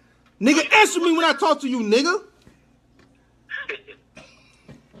 Nigga, answer me when I talk to you, nigga.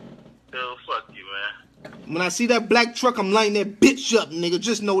 Yo, fuck you, man. When I see that black truck, I'm lighting that bitch up, nigga.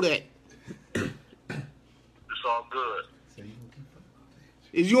 Just know that. It's all good.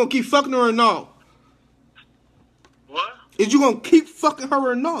 Is you gonna keep fucking her or not? What? Is you gonna keep fucking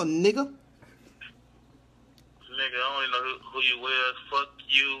her or not, nigga? nigga, I don't even know who you was. Fuck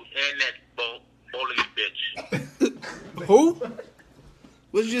you and that bow-legged bitch. Who?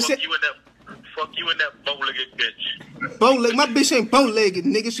 What you just say? Fuck you and that bow-legged bitch. Bow-legged? My bitch ain't bow-legged,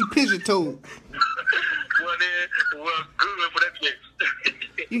 nigga. She pigeon-toed. Well, good for that bitch.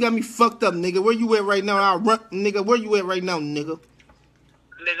 You got me fucked up, nigga. Where you at right now? I'll run, nigga. Where you at right now, nigga?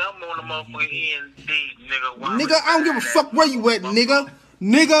 Nigga, I'm on the motherfucking END, nigga. Nigga, I don't give a fuck where you at, nigga.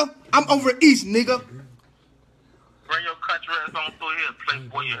 Nigga, I'm over east, nigga. Bring your country ass on through here,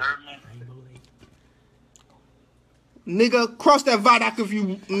 playboy. You heard me? Nigga, cross that viaduct if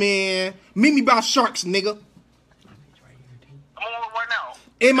you, man. Meet me by Sharks, nigga. I'm on it right now.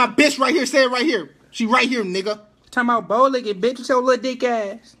 And my bitch right here, say it right here. She right here, nigga. Talking about bow-legged bitch with your little dick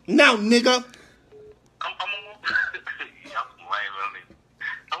ass. Now, nigga. I'm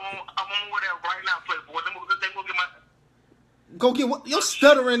on with that right now, playboy. They go get my... Go get what? You're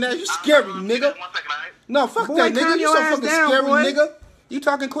stuttering ass. You scary, nigga. 1 second, alright? No, fuck Boy, that, nigga. calm You your so ass fucking down, scary, boy. nigga. You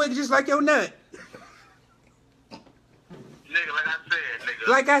talking quick just like your nut. Nigga, like I said, nigga.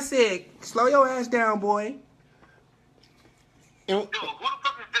 Like I said, slow your ass down, boy. And, Dude, who the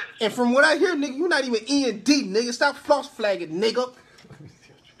fuck is this? and from what I hear, nigga, you not even END, nigga. Stop false flagging, nigga.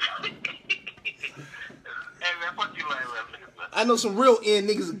 Hey, man, fuck you, man. I know some real end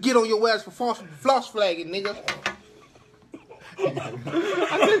niggas that get on your ass for false flagging, nigga. I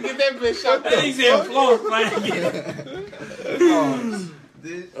couldn't get that bitch shot there. He said false flagging.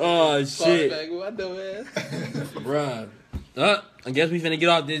 Oh, shit. What the ass? Bruh. I guess we finna get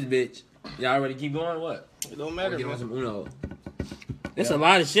off this bitch. Y'all ready to keep going? What? It don't matter, Get on man. some Uno. There's a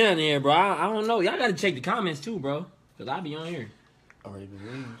lot of shit in here, bro. I don't know. Y'all gotta check the comments too, bro. Cause I be on here. Already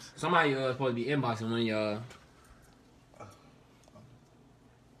Williams. Somebody supposed to be inboxing one of y'all.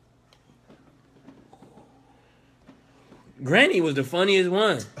 Granny was the funniest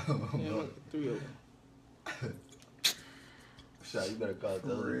one. Shot, you better call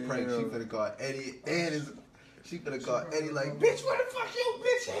the prank. She better call Eddie and she better call Eddie like, bitch, where the fuck you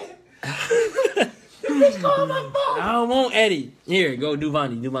bitch at? You bitch calling my phone. I don't want Eddie. Here, go do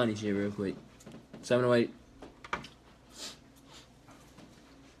Vonnie shit real quick. 708.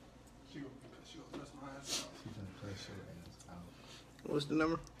 What's the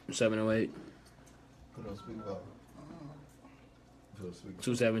number? 708. Put on speaker.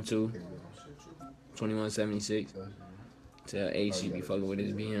 272. 2176. Tell Ace you be fucking with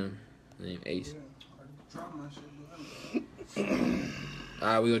his BM. Name Ace.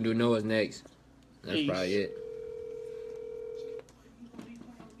 Alright, we gonna do Noah's next. That's Ace. probably it.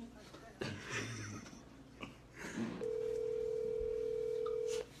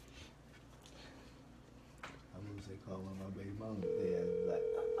 I'm gonna say call on my baby mama. They like,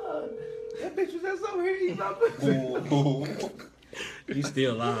 that bitch was just over here eating my pussy. You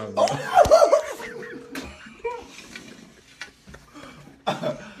still alive, bro.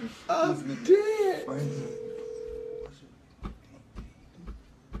 I'm dead.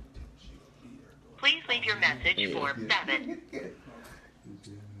 Please leave your message for 7.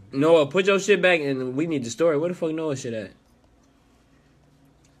 Noah, put your shit back and we need the story. Where the fuck Noah shit at?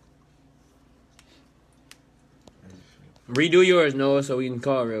 Redo yours, Noah, so we can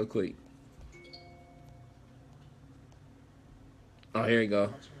call real quick. Oh, here you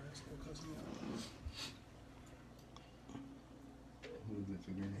go.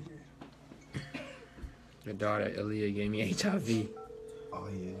 Your daughter, Aaliyah, gave me HIV. Oh,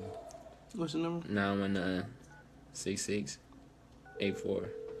 yeah. What's the number? 919-6684.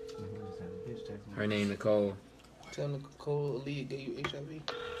 Her name Nicole. Tell Nicole Aaliyah gave you HIV.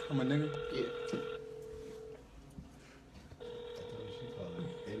 I'm a nigga. Yeah.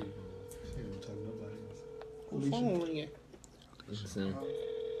 Who phone ringing? Listen.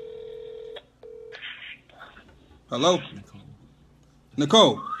 Hello?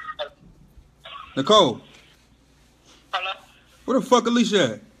 Nicole? Nicole? Hello? Where the fuck Alicia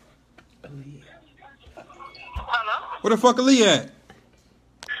at? Hello? Where the fuck Aaliyah at?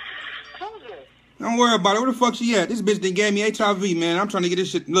 Who's this? Don't worry about it. Where the fuck she at? This bitch done gave me HIV, man. I'm trying to get this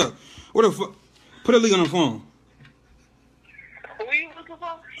shit. Look. Where the fuck? Put Aaliyah on the phone. Who are you looking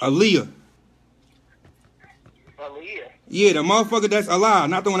for? Aaliyah. Aaliyah. Yeah, the motherfucker that's alive,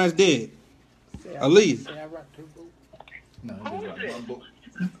 not the one that's dead. Aaliyah. No, Who is this?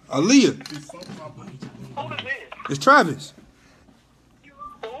 Aaliyah. Who is this? It's Travis.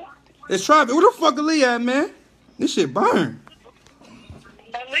 Who? It's Travis. Where the fuck Aaliyah at, man? This shit burn.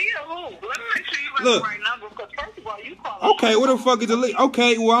 Aaliyah who? Let me make sure you got Look. the right number, because first of all, you call Okay, where the fuck is Aaliyah?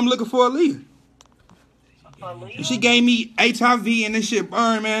 Okay, well, I'm looking for Aaliyah. Aaliyah. She gave me HIV and this shit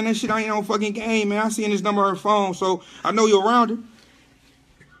burn, man. That shit ain't no fucking game, man. I seen this number on her phone, so I know you're around her.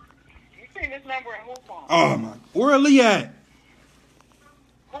 You said seen this number in who phone? Oh my, where Aaliyah at?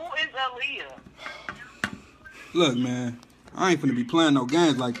 Who is Aaliyah? Look, man, I ain't finna be playing no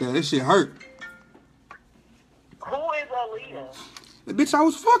games like that. This shit hurt. Who is Aaliyah? The bitch I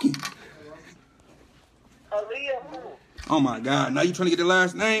was fucking. Aaliyah who? Oh my God, now you trying to get the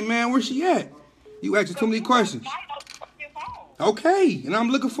last name, man? Where she at? You asking too many questions. Okay, and I'm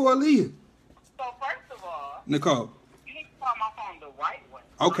looking for Aaliyah. So first of all, Nicole. you need to call my phone the right way.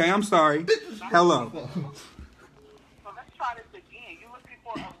 Okay, I'm sorry. Hello. So let's try this again. You looking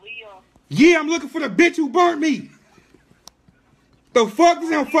for Aaliyah? Yeah, I'm looking for the bitch who burnt me. The fuck?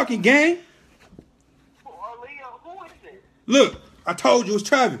 This ain't no fucking game. Aaliyah, who is it? Look, I told you it was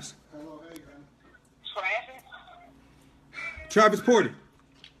Travis. Travis? Travis Porter.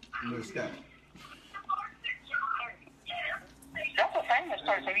 That's a famous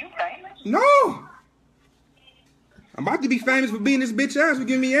person. You famous? No. I'm about to be famous for being this bitch ass for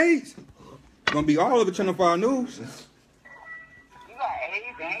giving me AIDS. Gonna be all over Channel 5 News. You got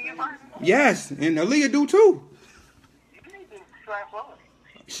AIDS and you burnt? Yes, and Aaliyah do too. You need to strap up.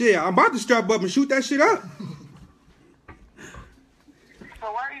 Shit, I'm about to strap up and shoot that shit up.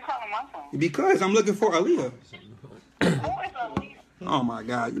 So why are you calling my phone? Because I'm looking for Aaliyah. Who is Aaliyah? Oh my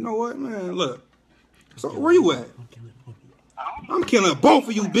God, you know what, man? Look. So where you at? I'm killing both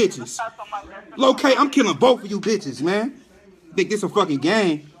of you bitches. Locate, I'm killing both of you bitches, man. Think this a fucking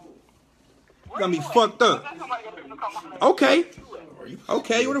game? Got me fucked up. Okay.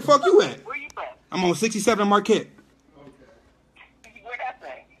 Okay, where the fuck you at? Where you at? I'm on 67 Marquette. Where that's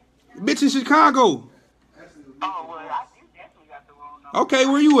at? Bitch in Chicago. Oh, well, you definitely got the wrong number. Okay,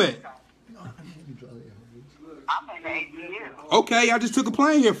 where you at? I'm in the ATL. Okay, I just took a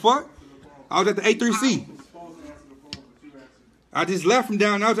plane here, fuck. I was at the A3C. I just left from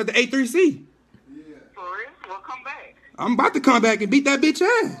down. I was at the A3C. For real? Well, come back. I'm about to come back and beat that bitch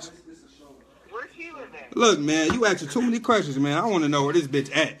ass. Where she live at? Look, man, you asking too many questions, man. I want to know where this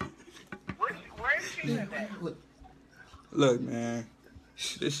bitch at. Where she live at? Look, man,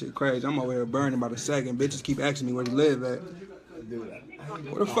 this shit crazy. I'm over here burning by the second. Bitches keep asking me where you live at.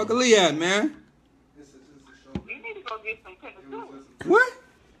 Where the fuck Aaliyah at, man? You need to go get some Tennessee. What?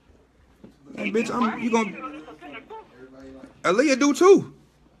 Hey, bitch, you gonna... Aaliyah do too.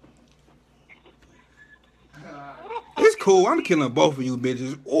 It's cool. I'm killing both of you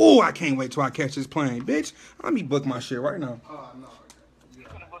bitches. Oh, I can't wait till I catch this plane, bitch. Let me book my shit right now. You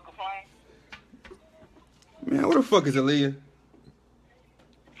gonna book a plane? Man, where the fuck is Aaliyah?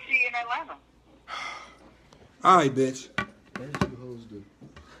 She in Atlanta. All right, bitch.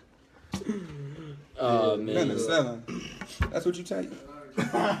 Oh, man. Nothing to sell. That's what you take. I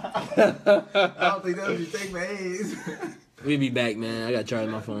don't think that's what you take for AIDS. We be back, man. I gotta charge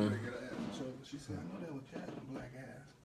my phone.